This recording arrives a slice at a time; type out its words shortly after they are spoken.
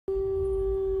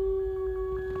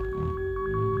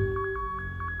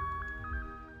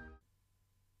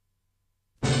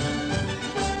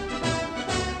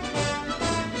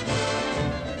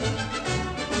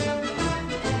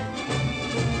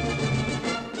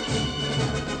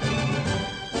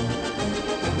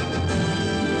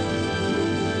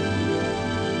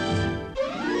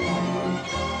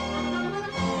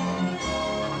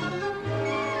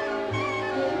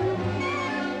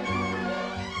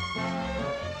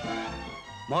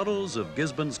Models of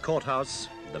Gisborne's courthouse,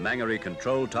 the Mangere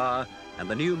Control Tower and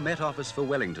the new Met Office for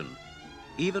Wellington,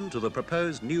 even to the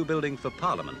proposed new building for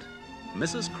Parliament,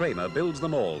 Mrs. Kramer builds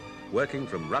them all, working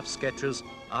from rough sketches,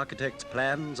 architects'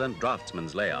 plans and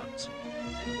draftsmen's layouts.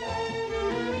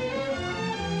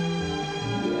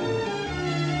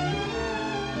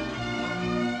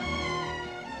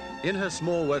 In her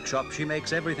small workshop, she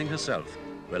makes everything herself,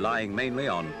 relying mainly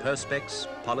on perspex,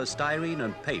 polystyrene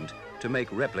and paint to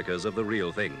make replicas of the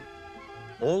real thing.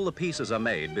 All the pieces are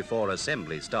made before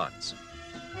assembly starts.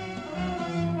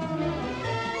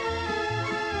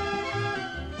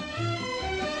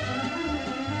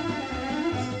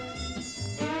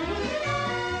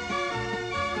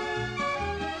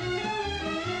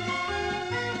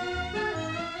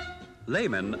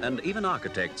 Laymen and even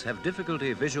architects have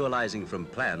difficulty visualizing from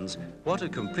plans what a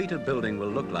completed building will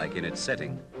look like in its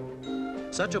setting.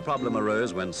 Such a problem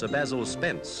arose when Sir Basil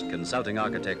Spence, consulting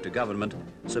architect to government,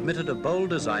 submitted a bold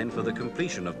design for the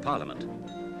completion of Parliament.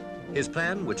 His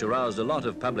plan, which aroused a lot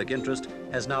of public interest,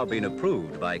 has now been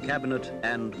approved by Cabinet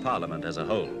and Parliament as a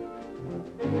whole.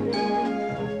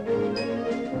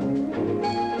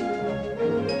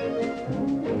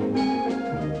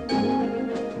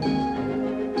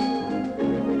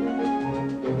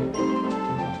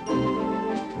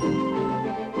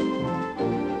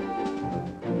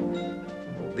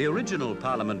 The original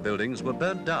Parliament buildings were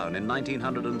burnt down in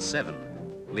 1907,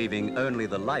 leaving only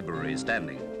the library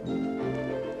standing.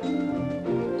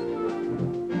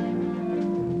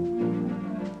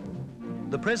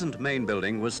 The present main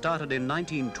building was started in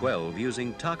 1912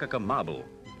 using Takaka marble,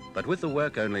 but with the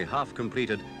work only half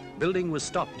completed, building was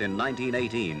stopped in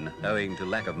 1918 owing to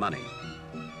lack of money.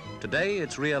 Today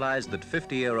it's realized that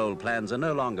 50-year-old plans are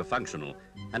no longer functional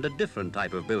and a different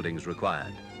type of buildings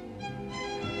required.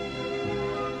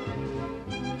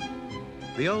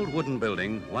 The old wooden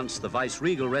building, once the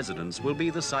vice-regal residence, will be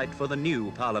the site for the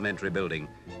new parliamentary building,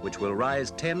 which will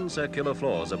rise 10 circular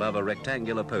floors above a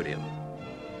rectangular podium.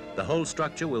 The whole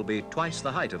structure will be twice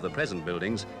the height of the present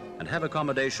buildings and have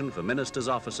accommodation for ministers'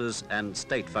 offices and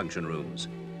state function rooms.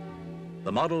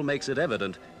 The model makes it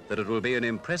evident that it will be an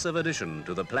impressive addition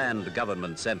to the planned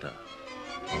government centre.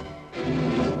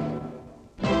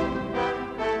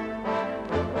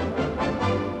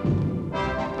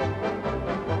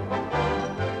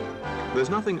 There's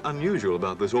nothing unusual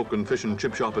about this Auckland fish and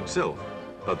chip shop itself,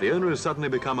 but the owner has suddenly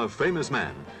become a famous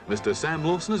man. Mr. Sam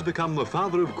Lawson has become the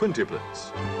father of quintuplets.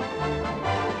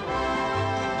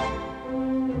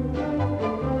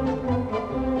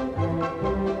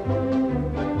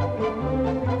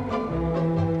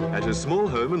 At his small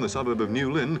home in the suburb of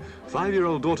New Lynn,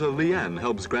 5-year-old daughter Leanne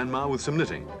helps Grandma with some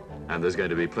knitting, and there's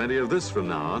going to be plenty of this from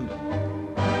now on.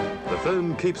 The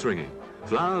phone keeps ringing.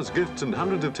 Flowers, gifts and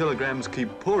hundreds of telegrams keep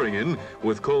pouring in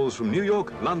with calls from New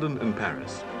York, London and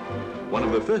Paris. One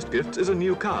of the first gifts is a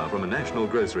new car from a national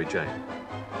grocery chain.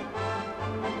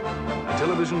 A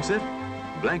television set,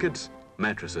 blankets,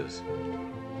 mattresses.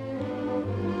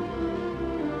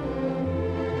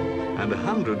 And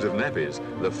hundreds of nappies.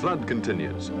 The flood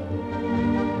continues.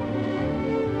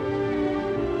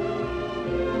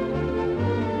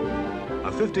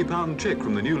 A £50 cheque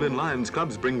from the New Lynn Lions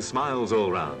Clubs brings smiles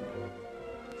all round.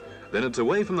 Then it's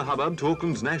away from the hubbub to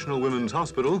Auckland's National Women's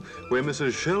Hospital, where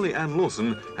Mrs. Shirley Ann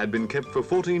Lawson had been kept for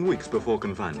 14 weeks before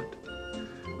confinement.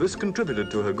 This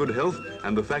contributed to her good health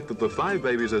and the fact that the 5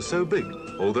 babies are so big,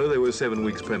 although they were 7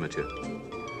 weeks premature.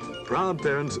 Proud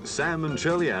parents Sam and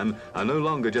Shirley Ann are no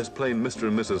longer just plain Mr.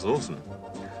 and Mrs. Lawson.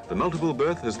 The multiple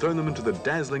birth has thrown them into the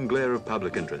dazzling glare of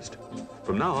public interest.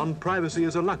 From now on, privacy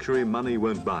is a luxury money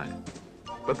won't buy.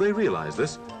 But they realise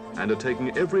this and are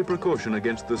taking every precaution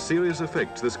against the serious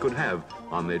effects this could have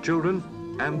on their children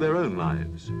and their own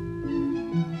lives.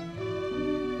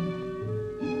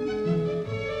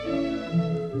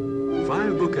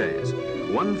 Five bouquets,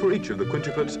 one for each of the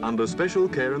quintuplets under special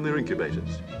care in their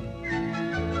incubators.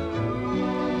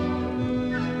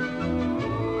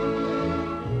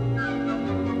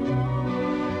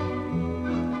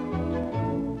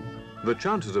 The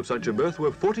chances of such a birth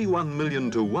were 41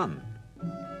 million to 1.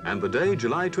 And the day,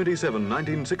 July 27,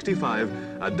 1965,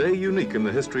 a day unique in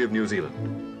the history of New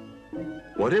Zealand.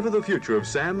 Whatever the future of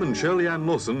Sam and Shirley Ann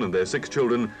Lawson and their 6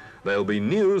 children, they'll be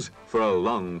news for a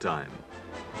long time.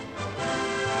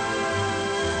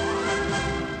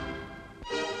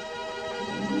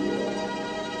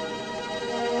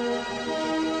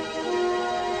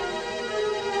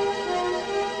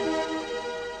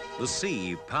 The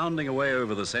sea, pounding away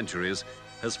over the centuries,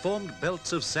 has formed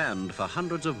belts of sand for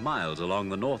hundreds of miles along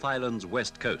the North Island's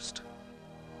west coast.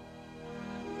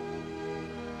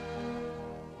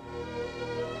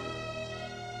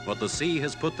 What the sea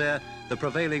has put there, the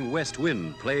prevailing west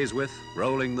wind plays with,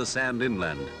 rolling the sand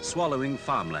inland, swallowing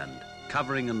farmland,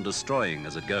 covering and destroying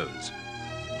as it goes.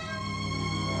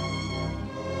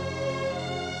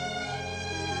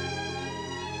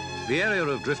 The area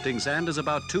of drifting sand is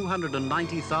about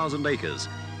 290,000 acres,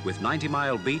 with 90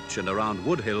 Mile Beach and around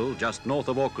Wood Hill, just north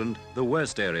of Auckland, the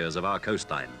worst areas of our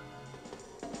coastline.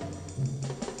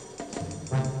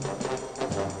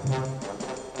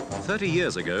 "30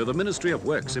 years ago, the Ministry of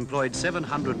Works employed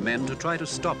 700 men to try to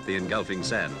stop the engulfing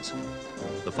sands.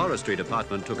 The Forestry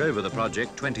Department took over the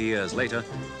project 20 years later,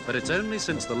 but it's only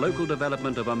since the local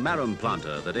development of a Marram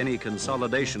planter that any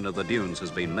consolidation of the dunes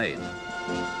has been made.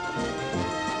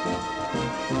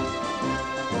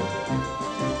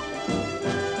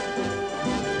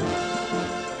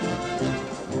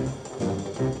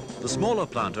 The smaller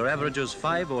planter averages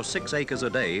 5 or 6 acres a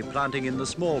day, planting in the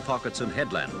small pockets and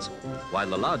headlands, while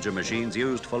the larger machines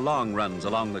used for long runs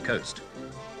along the coast.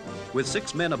 With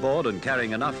 6 men aboard and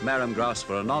carrying enough marram grass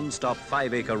for a non-stop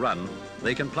 5-acre run,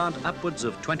 they can plant upwards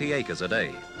of 20 acres a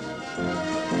day.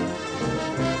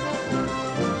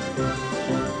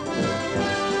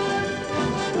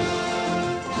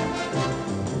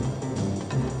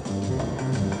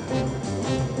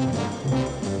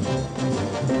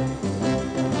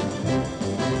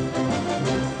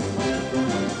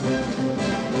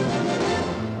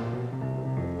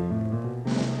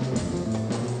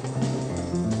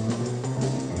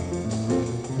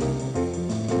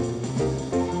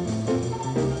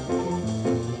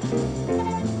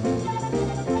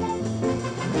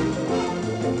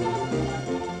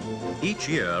 Each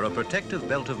year, a protective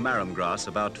belt of marram grass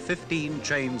about 15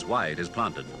 chains wide is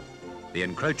planted. The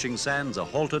encroaching sands are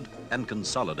halted and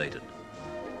consolidated.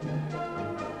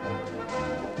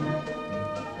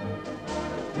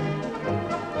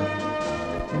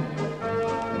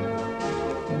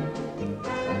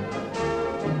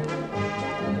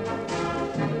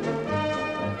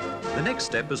 The next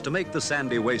step is to make the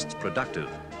sandy wastes productive.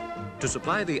 To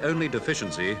supply the only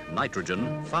deficiency,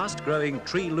 nitrogen, fast-growing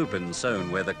tree lupins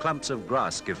sown where the clumps of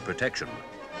grass give protection.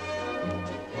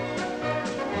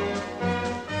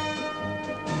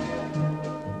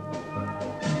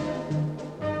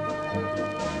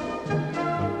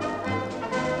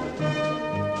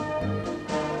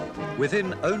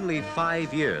 Within only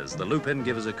 5 years, the lupin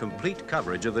gives a complete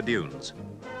coverage of the dunes.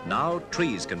 Now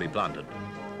trees can be planted.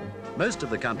 Most of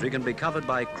the country can be covered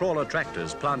by crawler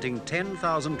tractors planting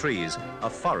 10,000 trees, a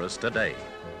forest a day.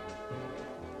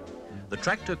 The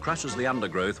tractor crushes the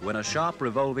undergrowth when a sharp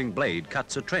revolving blade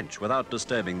cuts a trench without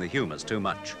disturbing the humus too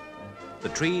much. The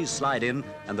trees slide in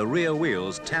and the rear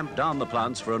wheels tamp down the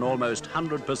plants for an almost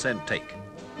 100% take.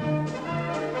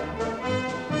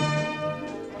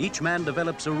 Each man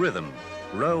develops a rhythm,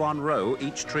 row on row,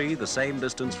 each tree the same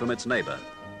distance from its neighbor.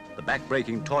 The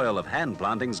back-breaking toil of hand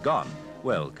planting's gone.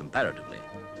 Well, comparatively.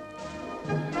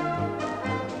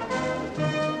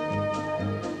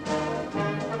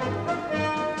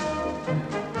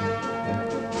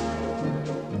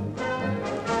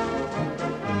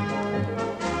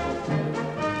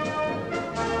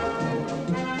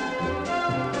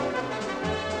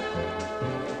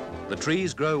 The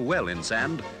trees grow well in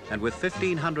sand, and with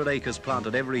 1,500 acres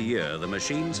planted every year, the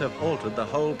machines have altered the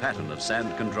whole pattern of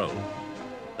sand control.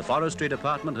 The Forestry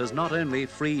Department has not only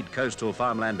freed coastal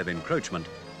farmland of encroachment,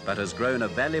 but has grown a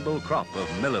valuable crop of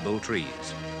millable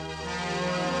trees.